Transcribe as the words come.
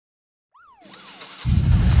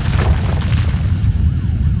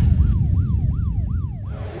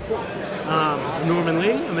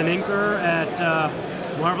an inker at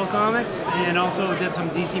Marvel Comics, and also did some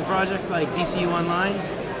DC projects like DCU Online.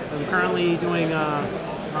 I'm currently doing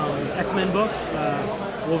X-Men books,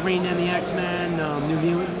 Wolverine and the X-Men, New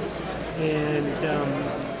Mutants, and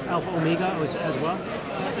Alpha Omega as well.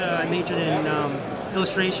 I majored in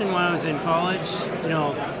illustration when I was in college, you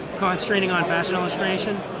know, concentrating on fashion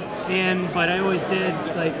illustration. But I always did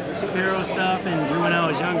like superhero stuff and drew when I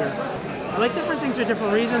was younger. I like different things for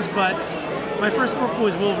different reasons, but my first book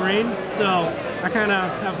was Wolverine, so I kind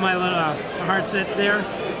of have my little heart set there,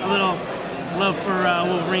 a little love for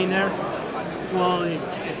Wolverine there. Well,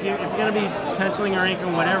 if you're going to be penciling or inking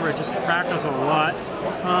or whatever, just practice a lot.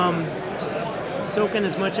 Just soak in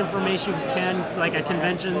as much information you can, like at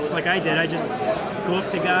conventions, like I did. I just go up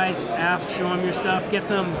to guys, ask, show them your stuff, get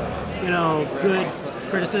some, you know, good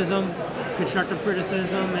criticism, constructive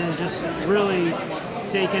criticism, and just really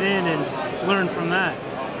take it in and learn from that.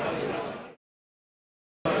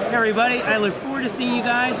 Hey everybody, I look forward to seeing you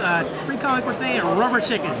guys at Free Comic Book Day at Rubber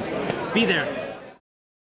Chicken. Be there.